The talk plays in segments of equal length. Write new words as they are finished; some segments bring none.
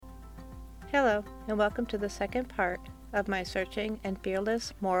Hello, and welcome to the second part of my Searching and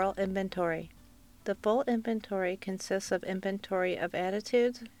Fearless Moral Inventory. The full inventory consists of inventory of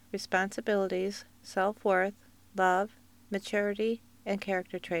attitudes, responsibilities, self-worth, love, maturity, and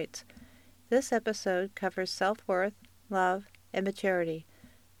character traits. This episode covers self-worth, love, and maturity.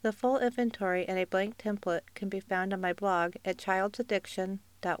 The full inventory and a blank template can be found on my blog at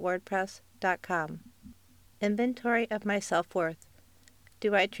childsaddiction.wordpress.com. Inventory of my self-worth.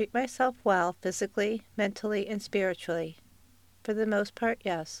 Do I treat myself well physically, mentally, and spiritually? For the most part,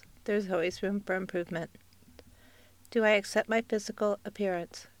 yes. There's always room for improvement. Do I accept my physical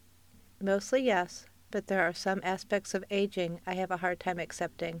appearance? Mostly yes, but there are some aspects of aging I have a hard time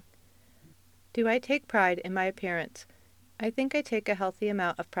accepting. Do I take pride in my appearance? I think I take a healthy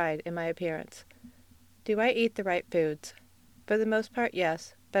amount of pride in my appearance. Do I eat the right foods? For the most part,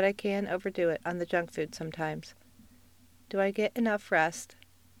 yes, but I can overdo it on the junk food sometimes. Do I get enough rest?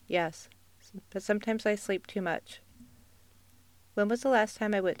 Yes, but sometimes I sleep too much. When was the last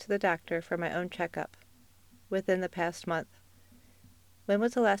time I went to the doctor for my own checkup? Within the past month. When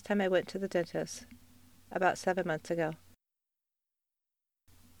was the last time I went to the dentist? About 7 months ago.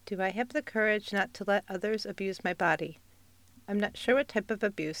 Do I have the courage not to let others abuse my body? I'm not sure what type of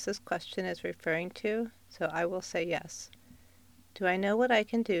abuse this question is referring to, so I will say yes. Do I know what I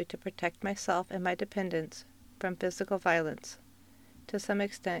can do to protect myself and my dependents from physical violence? To some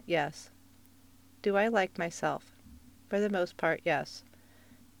extent, yes. Do I like myself? For the most part, yes.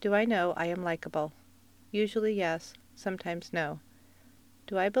 Do I know I am likable? Usually yes, sometimes no.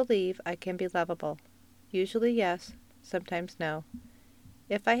 Do I believe I can be lovable? Usually yes, sometimes no.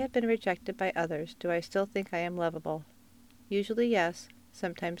 If I have been rejected by others, do I still think I am lovable? Usually yes,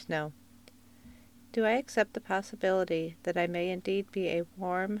 sometimes no. Do I accept the possibility that I may indeed be a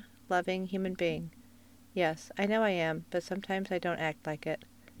warm, loving human being? Yes, I know I am, but sometimes I don't act like it.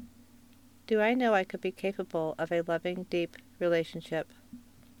 Do I know I could be capable of a loving, deep relationship?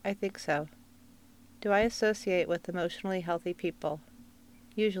 I think so. Do I associate with emotionally healthy people?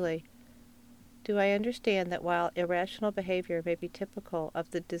 Usually. Do I understand that while irrational behavior may be typical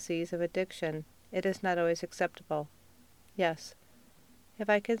of the disease of addiction, it is not always acceptable? Yes. Have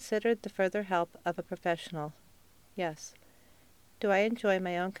I considered the further help of a professional? Yes. Do I enjoy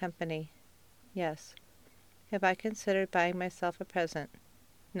my own company? Yes. Have I considered buying myself a present?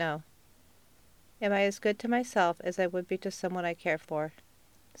 No. Am I as good to myself as I would be to someone I care for?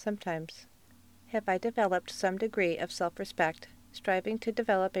 Sometimes. Have I developed some degree of self-respect, striving to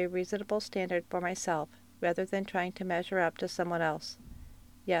develop a reasonable standard for myself, rather than trying to measure up to someone else?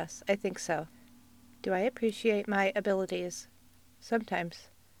 Yes, I think so. Do I appreciate my abilities? Sometimes.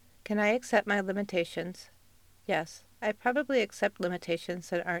 Can I accept my limitations? Yes, I probably accept limitations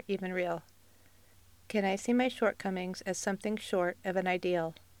that aren't even real. Can I see my shortcomings as something short of an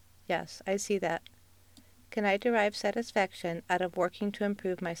ideal? Yes, I see that. Can I derive satisfaction out of working to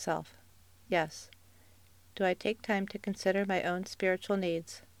improve myself? Yes. Do I take time to consider my own spiritual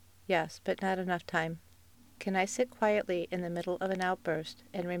needs? Yes, but not enough time. Can I sit quietly in the middle of an outburst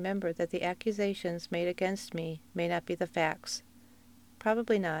and remember that the accusations made against me may not be the facts?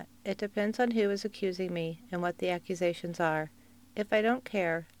 Probably not. It depends on who is accusing me and what the accusations are. If I don't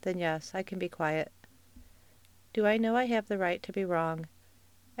care, then yes, I can be quiet. Do I know I have the right to be wrong?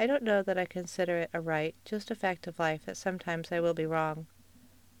 I don't know that I consider it a right, just a fact of life that sometimes I will be wrong.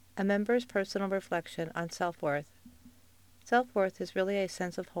 A member's personal reflection on self-worth. Self-worth is really a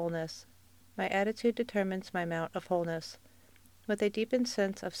sense of wholeness. My attitude determines my amount of wholeness. With a deepened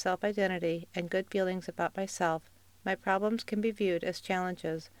sense of self-identity and good feelings about myself, my problems can be viewed as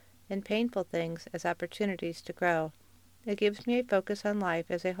challenges, and painful things as opportunities to grow. It gives me a focus on life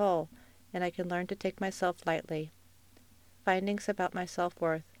as a whole, and I can learn to take myself lightly. Findings about my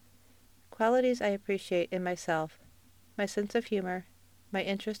self-worth. Qualities I appreciate in myself. My sense of humor, my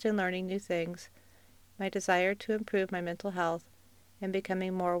interest in learning new things, my desire to improve my mental health, and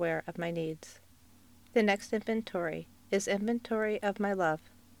becoming more aware of my needs. The next inventory is inventory of my love.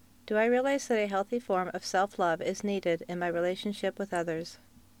 Do I realize that a healthy form of self-love is needed in my relationship with others?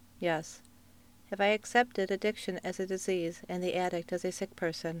 Yes. Have I accepted addiction as a disease and the addict as a sick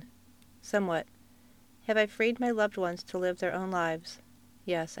person? Somewhat. Have I freed my loved ones to live their own lives?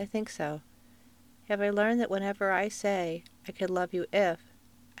 Yes, I think so. Have I learned that whenever I say, I could love you if,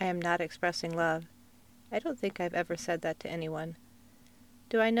 I am not expressing love? I don't think I've ever said that to anyone.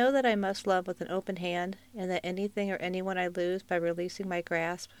 Do I know that I must love with an open hand, and that anything or anyone I lose by releasing my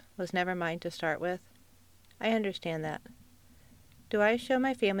grasp was never mine to start with? I understand that. Do I show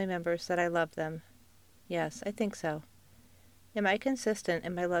my family members that I love them? Yes, I think so. Am I consistent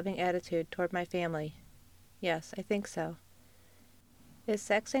in my loving attitude toward my family? Yes, I think so. Is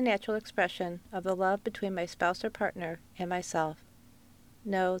sex a natural expression of the love between my spouse or partner and myself?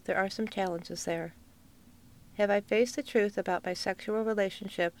 No, there are some challenges there. Have I faced the truth about my sexual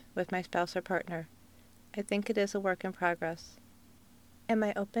relationship with my spouse or partner? I think it is a work in progress. Am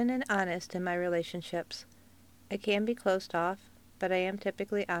I open and honest in my relationships? I can be closed off, but I am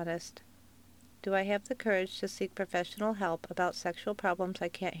typically honest. Do I have the courage to seek professional help about sexual problems I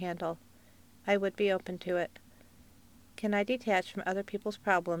can't handle? I would be open to it. Can I detach from other people's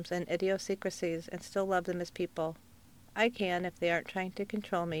problems and idiosyncrasies and still love them as people? I can if they aren't trying to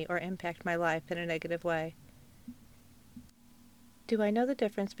control me or impact my life in a negative way. Do I know the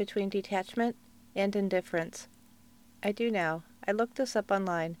difference between detachment and indifference? I do now. I looked this up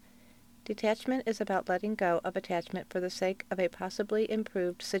online. Detachment is about letting go of attachment for the sake of a possibly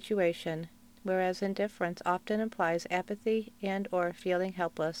improved situation, whereas indifference often implies apathy and/or feeling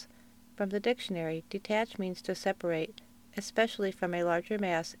helpless. From the dictionary, detach means to separate, especially from a larger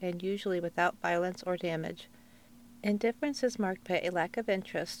mass and usually without violence or damage. Indifference is marked by a lack of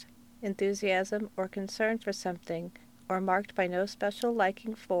interest, enthusiasm, or concern for something, or marked by no special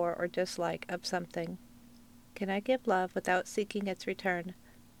liking for or dislike of something. Can I give love without seeking its return?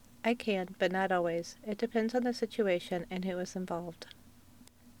 I can, but not always. It depends on the situation and who is involved.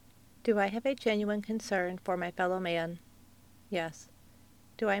 Do I have a genuine concern for my fellow man? Yes.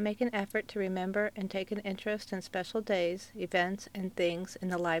 Do I make an effort to remember and take an interest in special days, events, and things in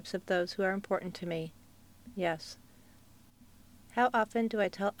the lives of those who are important to me? Yes. How often do I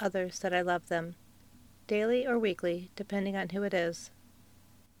tell others that I love them? Daily or weekly, depending on who it is.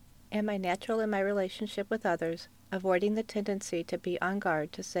 Am I natural in my relationship with others, avoiding the tendency to be on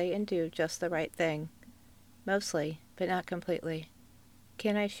guard to say and do just the right thing? Mostly, but not completely.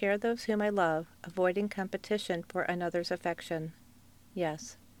 Can I share those whom I love, avoiding competition for another's affection?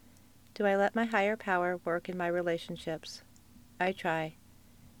 Yes. Do I let my higher power work in my relationships? I try.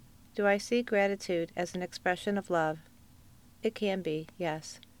 Do I see gratitude as an expression of love? It can be,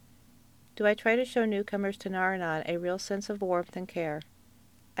 yes. Do I try to show newcomers to Naranon a real sense of warmth and care?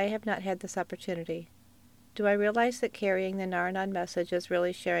 I have not had this opportunity. Do I realize that carrying the Naranon message is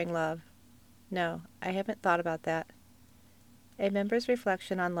really sharing love? No, I haven't thought about that. A member's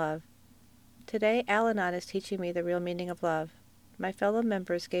reflection on love. Today, Al-Anon is teaching me the real meaning of love. My fellow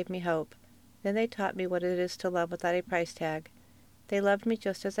members gave me hope. Then they taught me what it is to love without a price tag. They loved me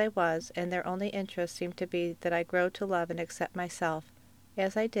just as I was, and their only interest seemed to be that I grow to love and accept myself.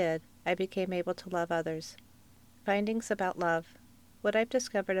 As I did, I became able to love others. Findings about love. What I've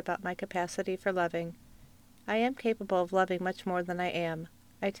discovered about my capacity for loving. I am capable of loving much more than I am.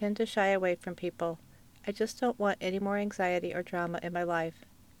 I tend to shy away from people. I just don't want any more anxiety or drama in my life.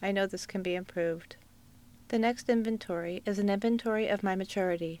 I know this can be improved. The next inventory is an inventory of my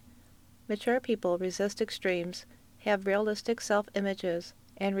maturity. Mature people resist extremes, have realistic self-images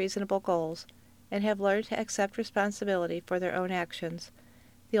and reasonable goals, and have learned to accept responsibility for their own actions.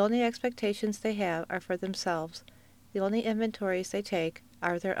 The only expectations they have are for themselves. The only inventories they take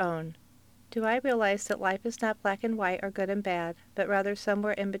are their own. Do I realize that life is not black and white or good and bad, but rather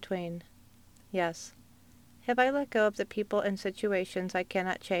somewhere in between? Yes. Have I let go of the people and situations I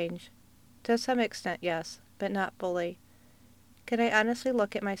cannot change? To some extent, yes, but not fully. Can I honestly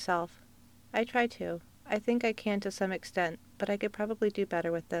look at myself? I try to. I think I can to some extent, but I could probably do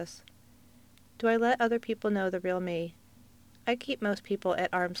better with this. Do I let other people know the real me? I keep most people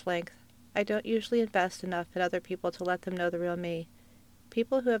at arm's length. I don't usually invest enough in other people to let them know the real me.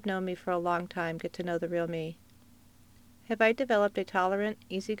 People who have known me for a long time get to know the real me. Have I developed a tolerant,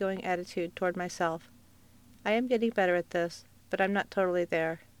 easygoing attitude toward myself? I am getting better at this, but I'm not totally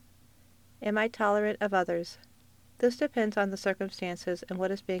there. Am I tolerant of others? This depends on the circumstances and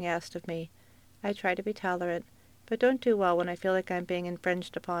what is being asked of me. I try to be tolerant, but don't do well when I feel like I'm being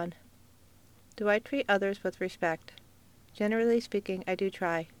infringed upon. Do I treat others with respect? Generally speaking, I do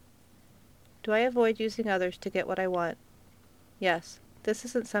try. Do I avoid using others to get what I want? Yes, this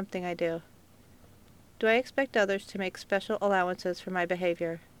isn't something I do. Do I expect others to make special allowances for my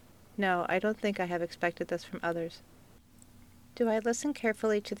behavior? No, I don't think I have expected this from others. Do I listen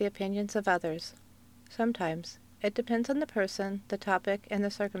carefully to the opinions of others? Sometimes. It depends on the person, the topic, and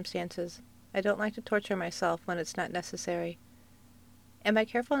the circumstances. I don't like to torture myself when it's not necessary. Am I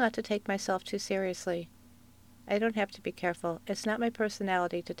careful not to take myself too seriously? I don't have to be careful. It's not my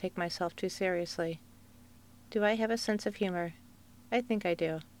personality to take myself too seriously. Do I have a sense of humor? I think I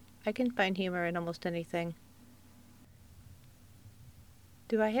do. I can find humor in almost anything.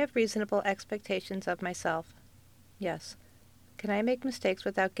 Do I have reasonable expectations of myself? Yes. Can I make mistakes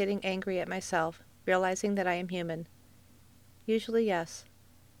without getting angry at myself, realizing that I am human? Usually, yes.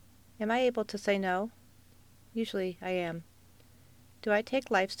 Am I able to say no? Usually, I am. Do I take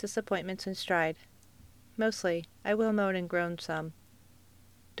life's disappointments in stride? Mostly. I will moan and groan some.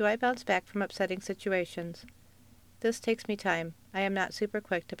 Do I bounce back from upsetting situations? This takes me time. I am not super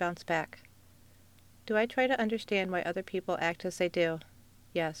quick to bounce back. Do I try to understand why other people act as they do?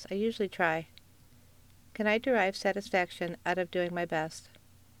 Yes, I usually try. Can I derive satisfaction out of doing my best?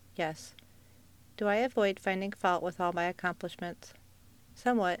 Yes. Do I avoid finding fault with all my accomplishments?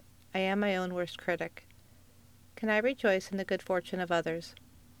 Somewhat. I am my own worst critic. Can I rejoice in the good fortune of others?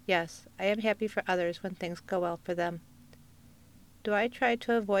 Yes, I am happy for others when things go well for them. Do I try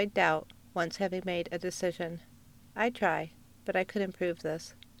to avoid doubt once having made a decision? I try, but I could improve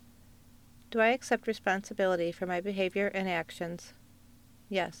this. Do I accept responsibility for my behavior and actions?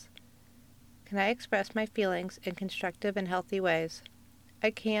 Yes. Can I express my feelings in constructive and healthy ways?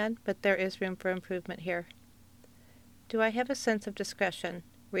 I can, but there is room for improvement here. Do I have a sense of discretion,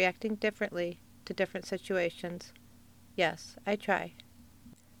 reacting differently to different situations? Yes, I try.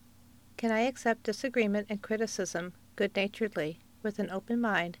 Can I accept disagreement and criticism good-naturedly, with an open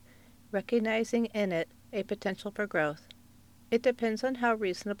mind, recognizing in it a potential for growth? It depends on how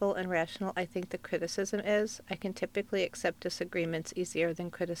reasonable and rational I think the criticism is. I can typically accept disagreements easier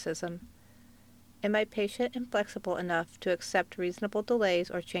than criticism. Am I patient and flexible enough to accept reasonable delays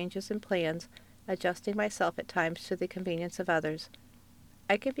or changes in plans, adjusting myself at times to the convenience of others?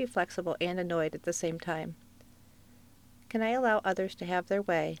 I can be flexible and annoyed at the same time. Can I allow others to have their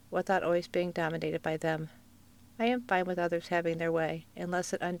way without always being dominated by them? I am fine with others having their way,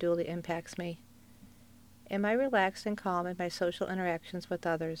 unless it unduly impacts me. Am I relaxed and calm in my social interactions with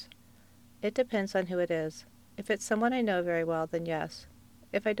others? It depends on who it is. If it's someone I know very well, then yes.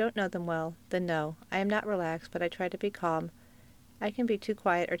 If I don't know them well, then no. I am not relaxed, but I try to be calm. I can be too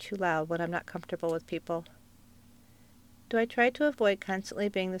quiet or too loud when I'm not comfortable with people. Do I try to avoid constantly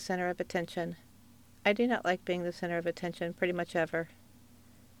being the center of attention? I do not like being the center of attention pretty much ever.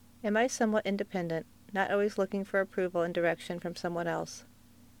 Am I somewhat independent, not always looking for approval and direction from someone else?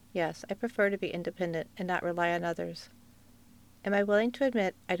 Yes, I prefer to be independent and not rely on others. Am I willing to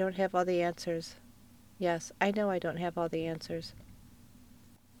admit I don't have all the answers? Yes, I know I don't have all the answers.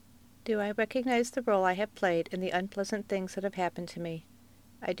 Do I recognize the role I have played in the unpleasant things that have happened to me?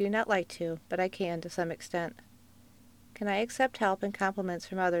 I do not like to, but I can to some extent. Can I accept help and compliments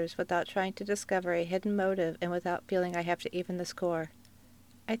from others without trying to discover a hidden motive and without feeling I have to even the score?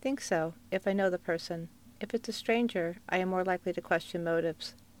 I think so, if I know the person. If it's a stranger, I am more likely to question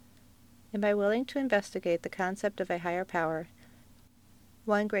motives. Am I willing to investigate the concept of a higher power,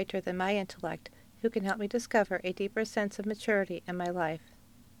 one greater than my intellect, who can help me discover a deeper sense of maturity in my life?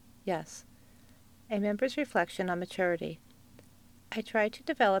 Yes. A member's reflection on maturity. I try to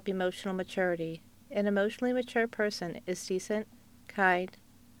develop emotional maturity. An emotionally mature person is decent, kind,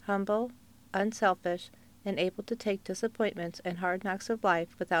 humble, unselfish, and able to take disappointments and hard knocks of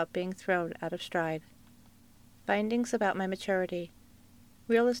life without being thrown out of stride. Findings about my maturity.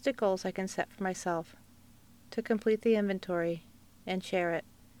 Realistic goals I can set for myself. To complete the inventory and share it.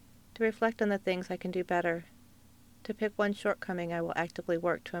 To reflect on the things I can do better. To pick one shortcoming I will actively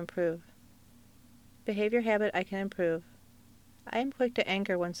work to improve. Behavior habit I can improve. I am quick to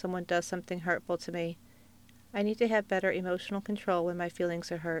anger when someone does something hurtful to me. I need to have better emotional control when my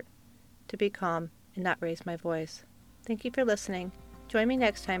feelings are hurt. To be calm and not raise my voice. Thank you for listening. Join me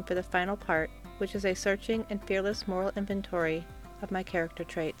next time for the final part, which is a searching and fearless moral inventory of my character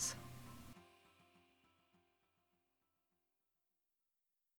traits.